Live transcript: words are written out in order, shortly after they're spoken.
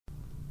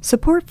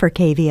Support for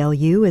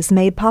KVLU is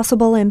made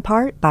possible in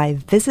part by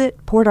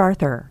Visit Port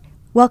Arthur,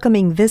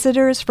 welcoming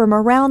visitors from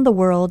around the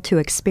world to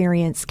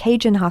experience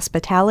Cajun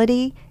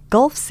hospitality,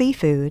 Gulf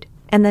seafood,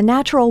 and the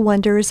natural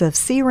wonders of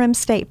Searim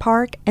State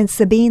Park and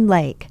Sabine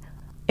Lake.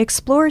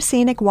 Explore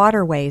scenic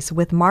waterways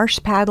with marsh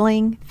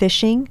paddling,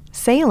 fishing,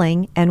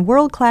 sailing, and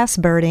world-class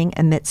birding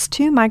amidst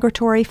 2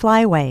 migratory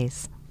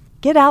flyways.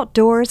 Get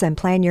outdoors and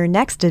plan your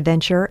next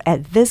adventure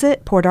at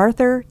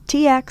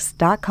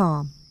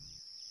visitportarthurtx.com.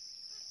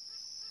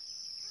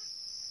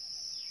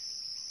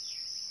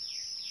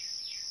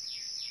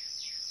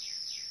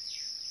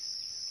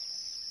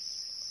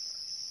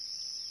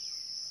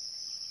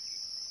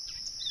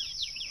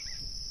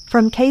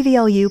 From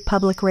KVLU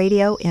Public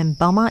Radio in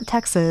Beaumont,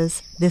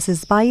 Texas, this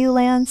is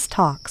Bayoulands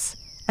Talks,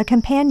 a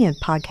companion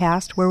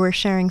podcast where we're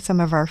sharing some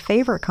of our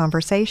favorite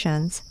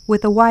conversations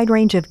with a wide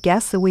range of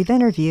guests that we've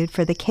interviewed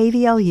for the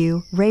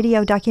KVLU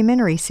radio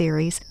documentary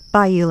series,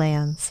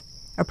 Bayoulands,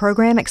 a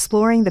program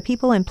exploring the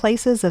people and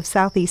places of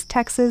Southeast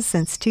Texas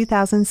since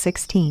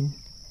 2016.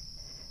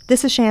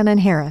 This is Shannon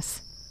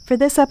Harris. For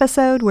this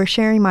episode, we're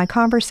sharing my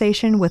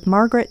conversation with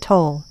Margaret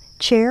Toal,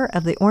 chair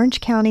of the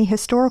Orange County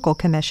Historical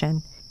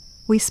Commission.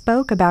 We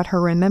spoke about her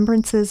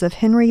remembrances of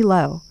Henry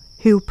Lowe,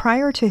 who,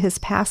 prior to his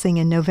passing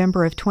in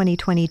November of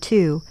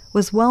 2022,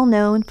 was well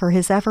known for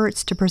his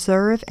efforts to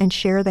preserve and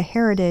share the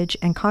heritage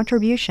and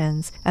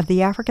contributions of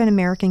the African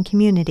American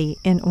community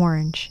in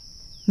Orange.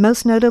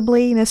 Most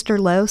notably, Mr.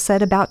 Lowe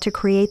set about to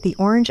create the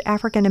Orange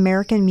African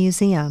American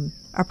Museum,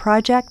 a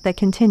project that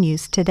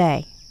continues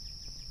today.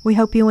 We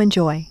hope you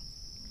enjoy.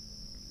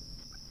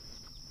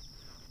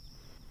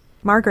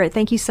 Margaret,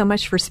 thank you so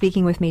much for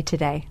speaking with me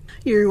today.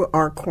 You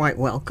are quite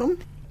welcome.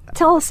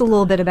 Tell us a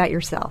little bit about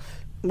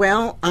yourself.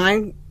 Well,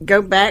 I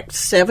go back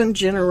 7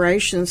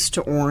 generations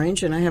to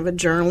Orange, and I have a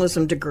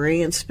journalism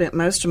degree and spent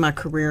most of my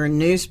career in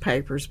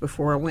newspapers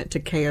before I went to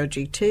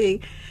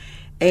KOGT.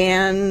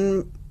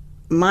 And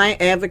my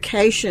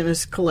avocation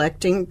is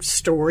collecting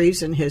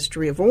stories and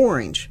history of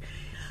Orange.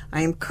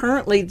 I am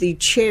currently the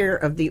chair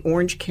of the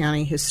Orange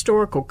County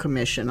Historical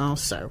Commission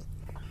also.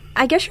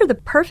 I guess you're the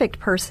perfect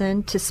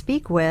person to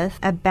speak with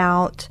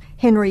about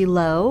Henry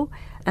Lowe,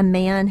 a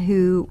man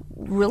who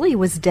really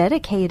was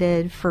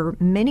dedicated for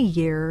many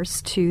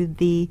years to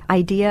the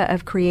idea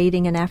of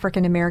creating an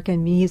African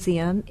American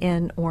museum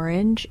in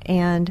Orange.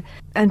 And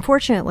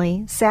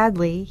unfortunately,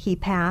 sadly, he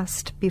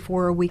passed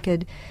before we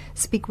could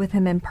speak with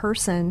him in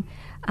person.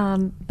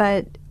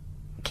 But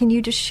can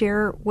you just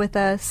share with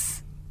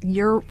us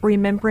your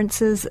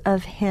remembrances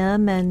of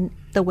him and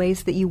the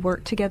ways that you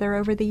worked together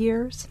over the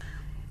years?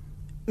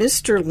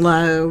 Mr.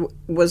 Lowe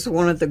was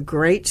one of the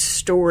great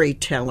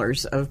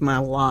storytellers of my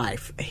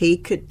life. He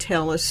could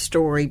tell a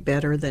story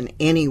better than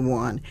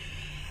anyone.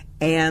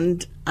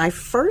 And I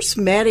first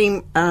met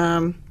him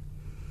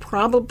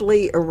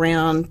probably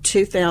around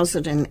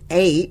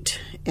 2008,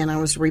 and I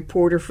was a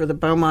reporter for the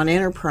Beaumont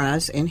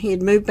Enterprise, and he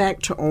had moved back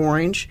to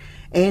Orange,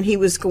 and he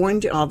was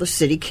going to all the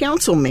city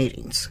council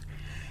meetings.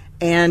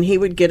 And he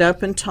would get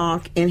up and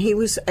talk, and he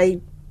was a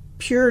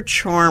pure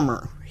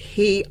charmer.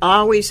 He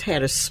always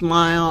had a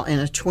smile and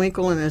a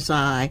twinkle in his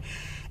eye,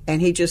 and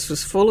he just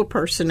was full of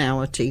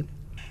personality.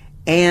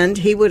 And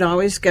he would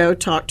always go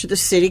talk to the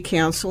city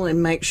council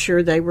and make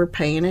sure they were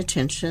paying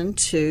attention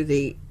to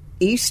the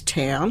East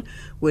Town,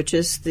 which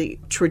is the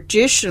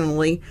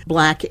traditionally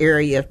black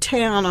area of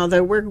town,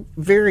 although we're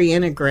very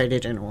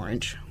integrated in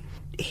Orange.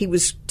 He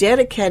was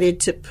dedicated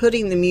to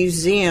putting the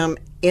museum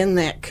in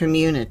that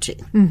community.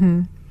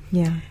 Mm-hmm.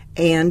 Yeah.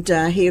 And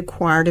he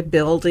acquired a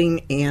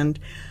building, and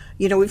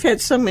you know, we've had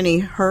so many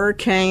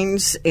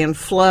hurricanes and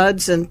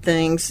floods and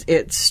things,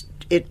 it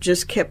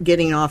just kept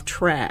getting off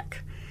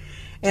track.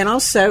 And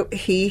also,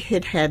 he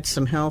had had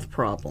some health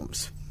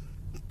problems.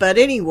 But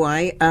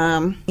anyway,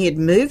 he had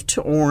moved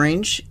to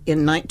Orange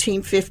in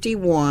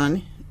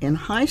 1951 in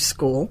high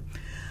school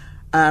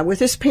with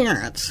his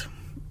parents.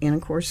 And,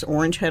 of course,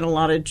 Orange had a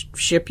lot of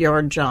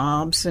shipyard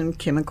jobs and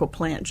chemical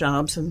plant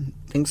jobs and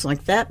things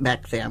like that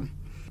back then.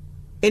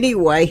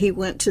 Anyway, he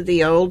went to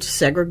the old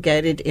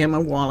segregated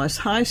Emma Wallace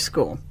High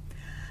School.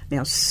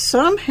 Now,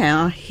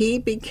 somehow he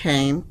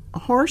became a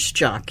horse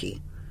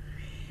jockey.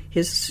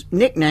 His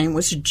nickname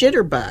was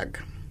Jitterbug,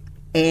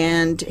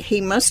 and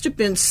he must have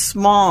been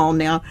small.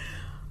 Now,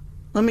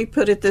 let me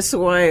put it this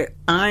way.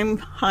 I'm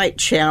height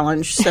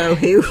challenged, so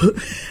he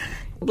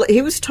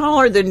was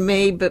taller than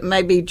me, but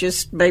maybe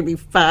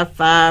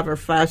 5'5" or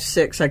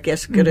 5'6", I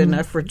guess, good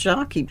enough for a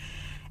jockey.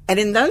 And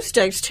in those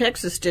days,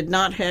 Texas did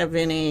not have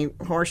any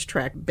horse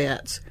track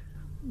bets,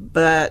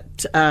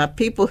 but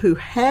people who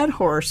had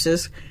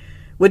horses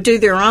would do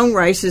their own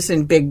races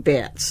in big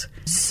bets.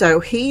 So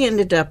he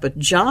ended up a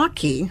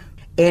jockey,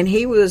 and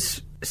he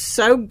was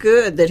so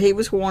good that he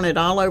was wanted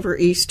all over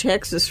East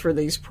Texas for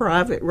these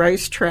private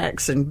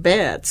racetracks and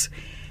bets.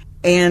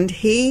 And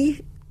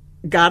he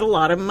got a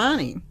lot of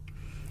money.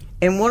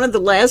 And one of the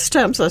last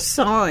times I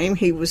saw him,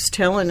 he was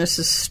telling us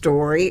a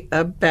story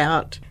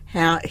about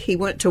how he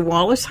went to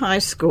Wallace High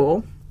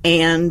School,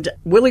 And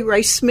Willie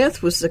Ray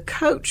Smith was the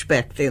coach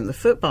back then, the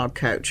football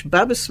coach.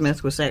 Bubba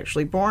Smith was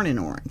actually born in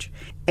Orange.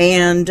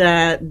 And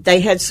they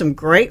had some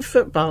great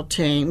football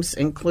teams,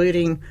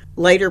 including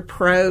later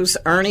pros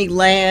Ernie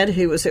Ladd,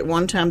 who was at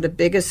one time the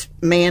biggest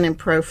man in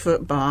pro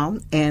football,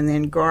 and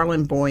then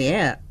Garland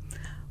Boyette.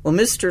 Well,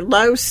 Mr.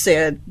 Lowe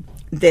said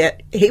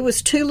that he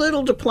was too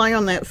little to play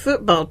on that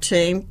football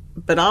team,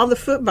 but all the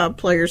football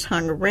players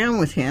hung around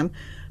with him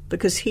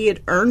because he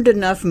had earned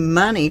enough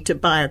money to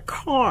buy a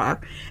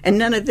car, and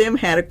none of them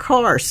had a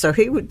car, so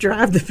he would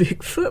drive the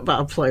big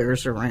football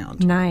players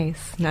around.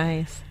 Nice,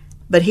 nice.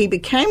 But he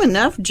became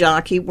enough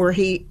jockey where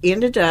he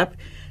ended up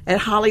at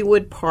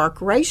Hollywood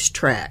Park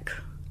Racetrack.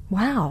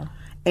 Wow.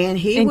 And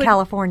he in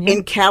California.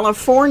 In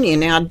California.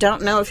 Now, I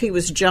don't know if he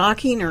was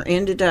jockeying or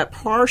ended up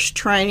horse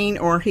training,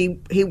 or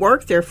he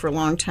worked there for a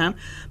long time,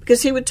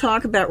 because he would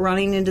talk about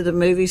running into the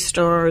movie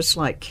stars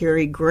like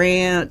Cary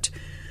Grant,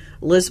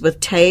 Elizabeth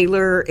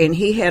Taylor, and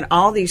he had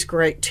all these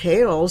great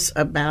tales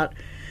about,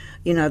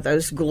 you know,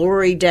 those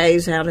glory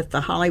days out at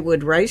the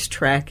Hollywood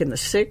Racetrack in the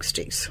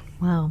 60s.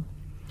 Wow.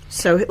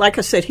 So, like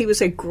I said, he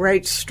was a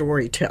great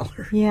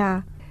storyteller.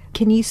 Yeah.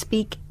 Can you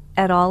speak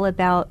at all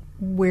about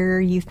where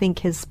you think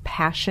his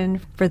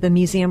passion for the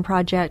museum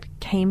project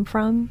came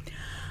from?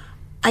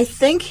 I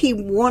think he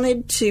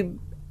wanted to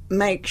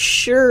make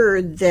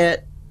sure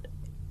that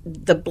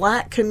the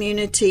black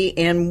community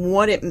and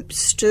what it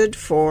stood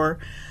for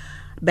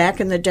back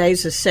in the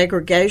days of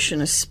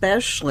segregation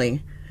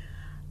especially,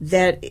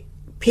 that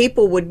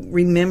people would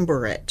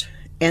remember it,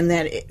 and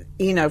that,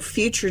 you know,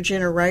 future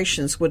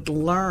generations would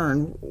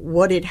learn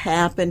what had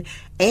happened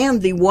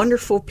and the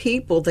wonderful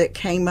people that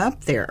came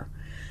up there.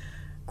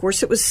 Of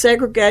course, it was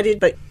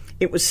segregated, but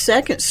it was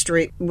 2nd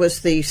Street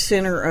was the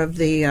center of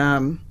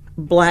the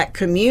black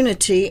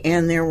community,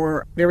 and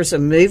there was a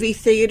movie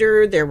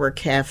theater, there were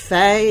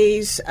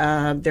cafes,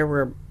 there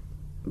were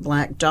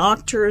black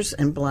doctors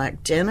and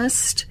black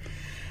dentists,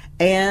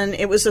 and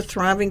it was a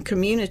thriving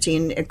community.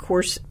 And, of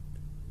course,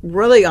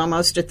 really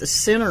almost at the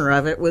center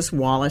of it was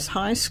Wallace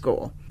High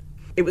School.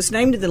 It was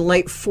named in the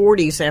late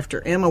 40s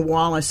after Emma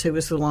Wallace, who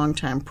was the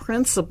longtime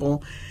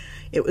principal.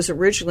 It was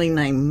originally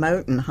named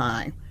Moton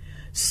High.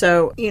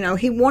 So, you know,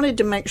 he wanted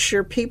to make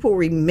sure people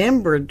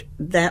remembered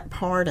that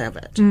part of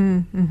it.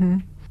 Mm-hmm.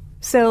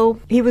 So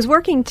he was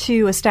working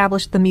to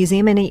establish the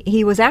museum, and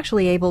he was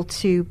actually able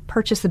to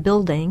purchase a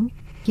building.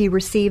 He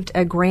received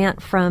a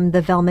grant from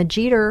the Velma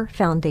Jeter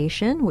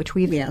Foundation, which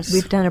we've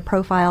done a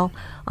profile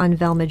on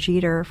Velma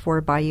Jeter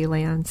for Bayou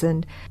Lands.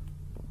 And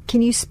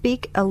can you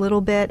speak a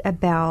little bit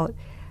about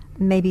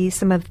maybe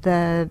some of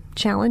the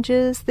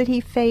challenges that he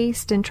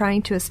faced in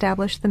trying to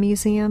establish the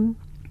museum?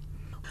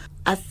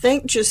 I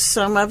think just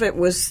some of it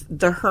was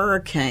the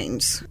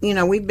hurricanes. You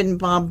know, we've been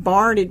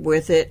bombarded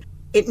with it.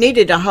 It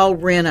needed a whole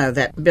reno,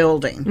 that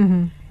building.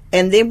 Mm-hmm.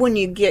 And then when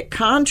you get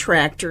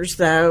contractors,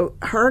 though,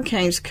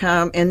 hurricanes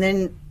come, and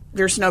then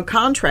there's no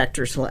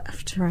contractors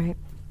left. Right.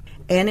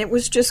 And it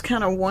was just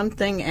kind of one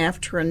thing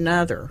after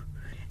another.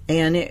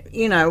 And,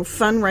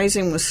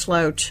 fundraising was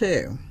slow,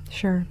 too.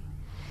 Sure.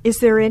 Is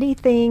there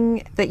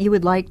anything that you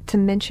would like to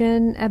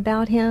mention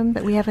about him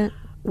that we haven't?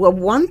 Well,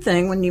 one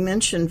thing, when you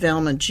mentioned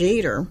Velma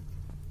Jeter,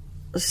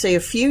 let's see, a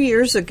few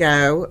years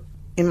ago,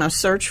 in my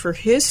search for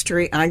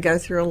history, I go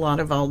through a lot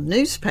of old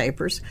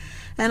newspapers,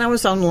 and I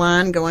was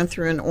online going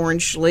through an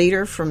Orange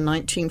Leader from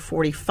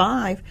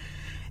 1945,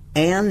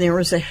 and there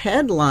was a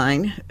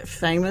headline,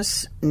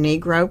 famous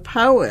Negro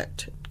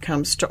poet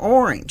comes to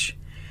Orange.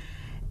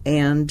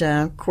 And,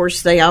 of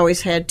course, they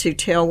always had to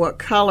tell what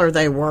color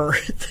they were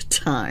at the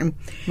time.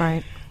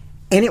 Right.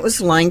 And it was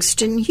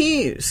Langston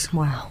Hughes.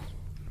 Wow.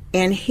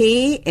 And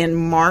he and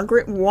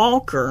Margaret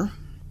Walker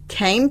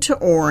came to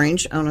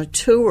Orange on a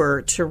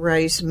tour to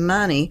raise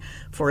money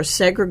for a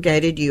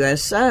segregated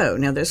USO.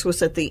 Now, this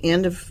was at the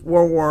end of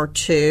World War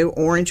II.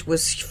 Orange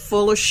was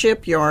full of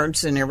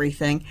shipyards and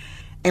everything.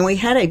 And we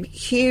had a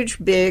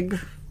huge, big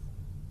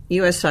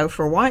USO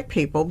for white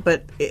people,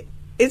 but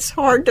it's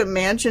hard to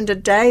imagine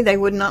today they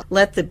would not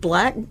let the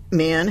black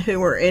men who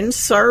were in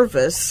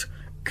service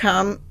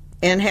come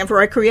and have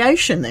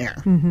recreation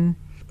there. Mm-hmm.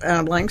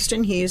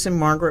 Langston Hughes and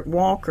Margaret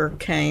Walker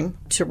came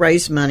to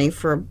raise money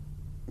for a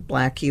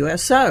black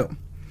USO.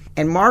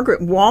 And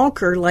Margaret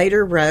Walker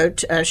later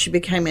wrote, she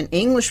became an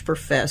English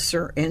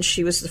professor, and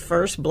she was the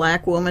first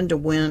black woman to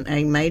win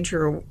a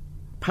major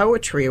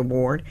poetry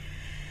award.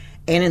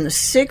 And in the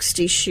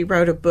 60s, she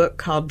wrote a book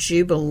called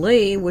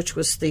Jubilee, which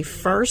was the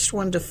first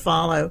one to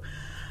follow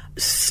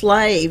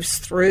slaves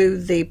through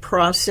the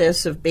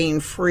process of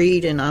being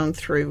freed and owned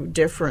through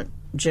different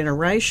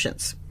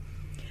generations.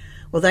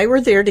 Well, they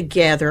were there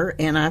together,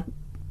 and I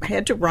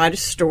had to write a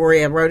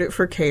story. I wrote it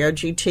for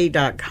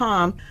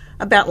KOGT.com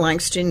about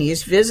Langston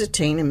Hughes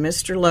visiting, and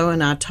Mr. Lowe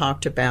and I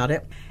talked about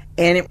it.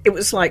 And it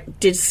was like,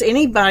 did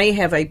anybody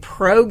have a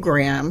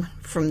program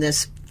from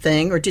this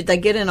thing, or did they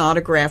get an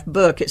autographed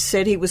book? It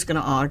said he was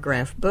going to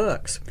autograph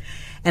books.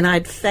 And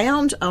I'd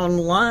found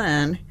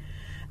online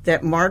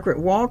that Margaret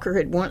Walker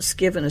had once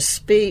given a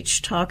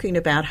speech talking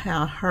about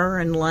how her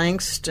and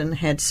Langston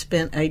had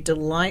spent a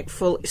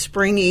delightful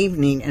spring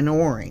evening in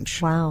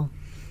Orange. Wow.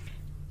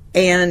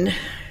 And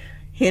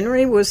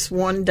Henry was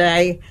one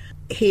day,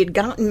 he had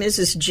gotten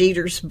Mrs.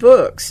 Jeter's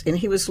books, and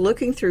he was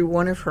looking through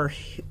one of her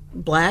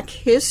Black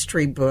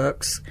history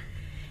books,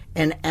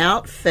 and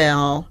out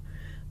fell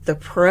the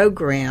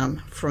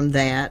program from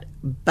that.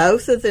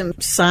 Both of them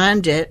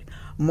signed it.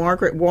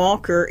 Margaret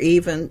Walker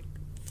even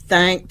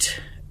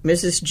thanked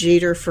Mrs.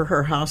 Jeter for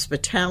her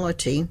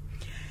hospitality,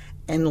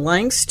 and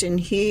Langston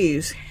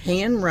Hughes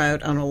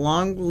handwrote on a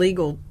long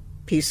legal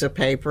piece of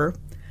paper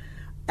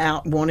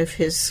out one of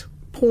his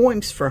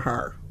poems for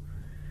her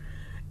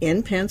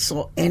in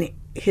pencil, and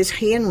his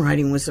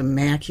handwriting was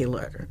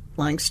immaculate.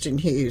 Langston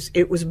Hughes.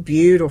 It was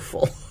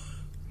beautiful.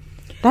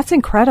 That's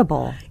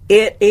incredible.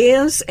 It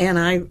is, and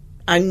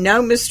I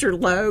know Mr.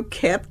 Lowe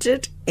kept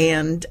it,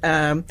 and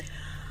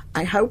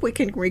I hope we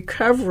can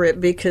recover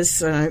it because,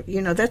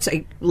 that's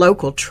a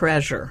local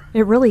treasure.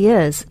 It really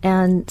is,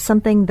 and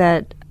something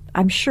that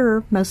I'm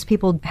sure most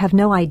people have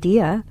no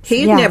idea.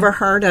 He had never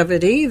heard of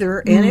it either,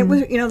 and it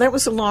was, that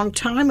was a long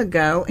time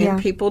ago,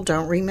 and people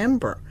don't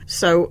remember.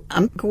 So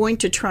I'm going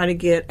to try to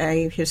get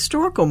a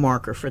historical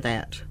marker for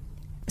that.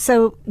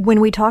 So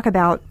when we talk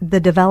about the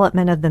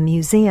development of the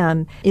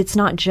museum, it's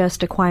not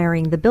just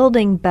acquiring the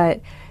building, but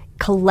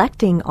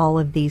collecting all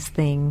of these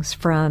things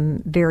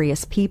from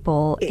various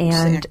people.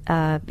 Exactly.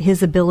 And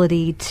his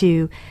ability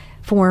to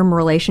form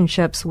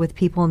relationships with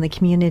people in the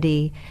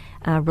community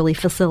really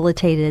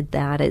facilitated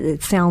that,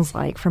 it sounds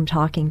like, from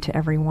talking to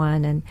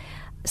everyone. And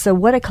so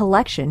what a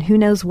collection. Who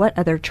knows what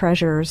other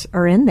treasures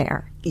are in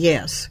there?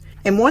 Yes.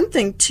 And one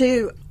thing,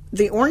 too,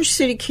 the Orange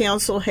City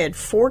Council had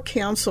 4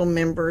 council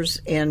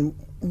members and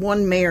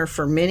 1 mayor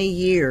for many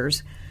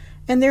years,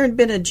 and there had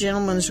been a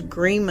gentleman's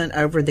agreement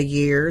over the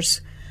years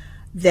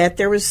that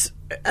there was,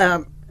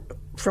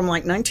 from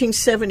like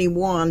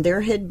 1971,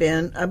 there had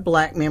been a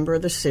black member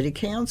of the city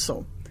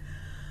council.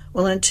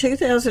 Well, in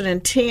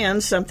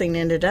 2010, something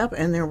ended up,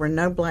 and there were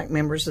no black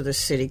members of the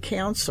city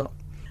council.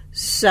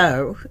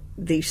 So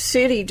the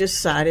city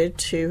decided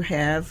to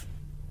have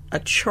a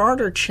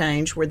charter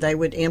change where they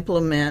would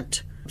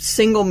implement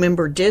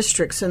single-member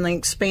districts, and they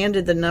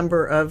expanded the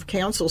number of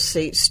council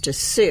seats to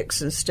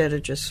 6 instead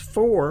of just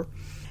 4.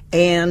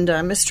 And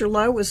Mr.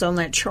 Lowe was on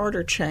that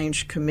charter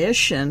change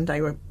commission.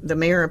 The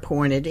mayor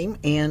appointed him,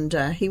 and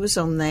he was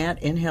on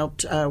that and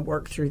helped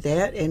work through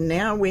that. And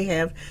now we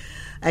have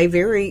a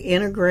very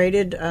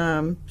integrated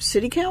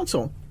city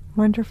council.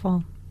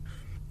 Wonderful.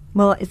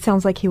 Well, it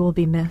sounds like he will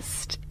be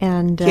missed.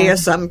 And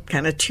yes, I'm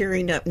kind of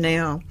tearing up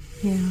now.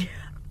 Yeah.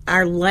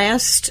 Our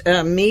last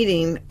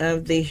meeting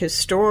of the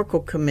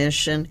Historical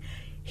Commission,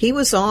 he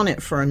was on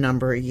it for a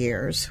number of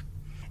years.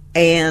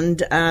 And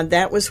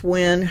that was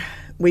when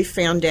we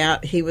found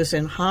out he was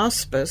in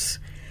hospice.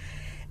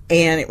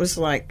 And it was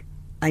like,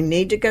 I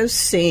need to go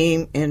see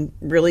him and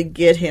really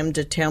get him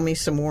to tell me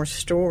some more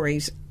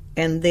stories.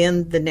 And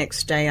then the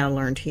next day I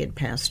learned he had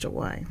passed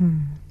away.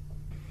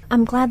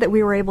 I'm glad that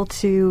we were able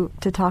to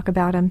talk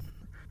about him.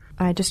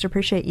 I just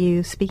appreciate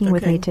you speaking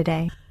with me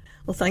today.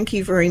 Well, thank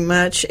you very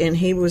much. And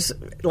he was,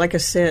 like I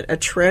said, a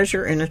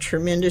treasure and a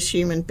tremendous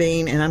human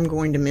being, and I'm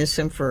going to miss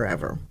him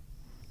forever.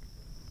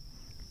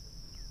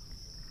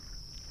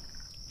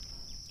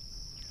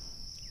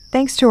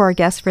 Thanks to our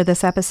guest for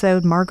this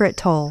episode, Margaret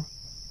Toal.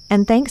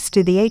 And thanks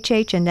to the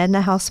H.H. and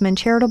Edna Hausman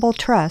Charitable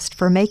Trust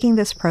for making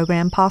this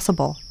program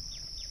possible.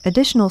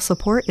 Additional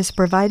support is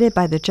provided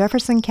by the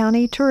Jefferson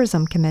County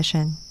Tourism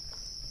Commission.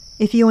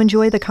 If you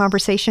enjoy the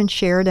conversation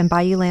shared in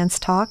Bayou Lands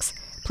Talks,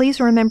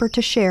 please remember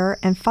to share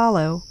and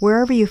follow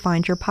wherever you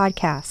find your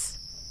podcasts.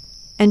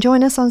 And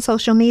join us on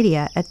social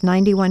media at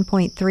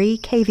 91.3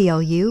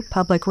 KVLU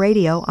Public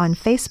Radio on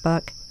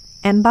Facebook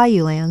and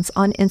Bayou Lands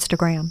on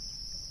Instagram.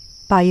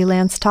 Bayou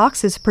Lands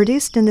Talks is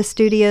produced in the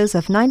studios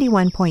of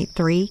 91.3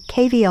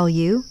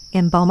 KVLU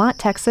in Beaumont,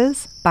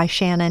 Texas by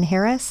Shannon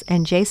Harris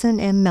and Jason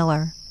M.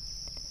 Miller.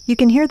 You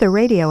can hear the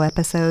radio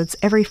episodes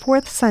every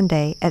 4th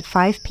Sunday at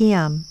 5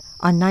 p.m.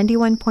 on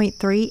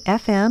 91.3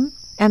 FM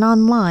and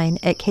online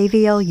at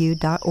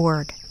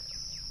kvlu.org.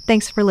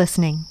 Thanks for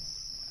listening.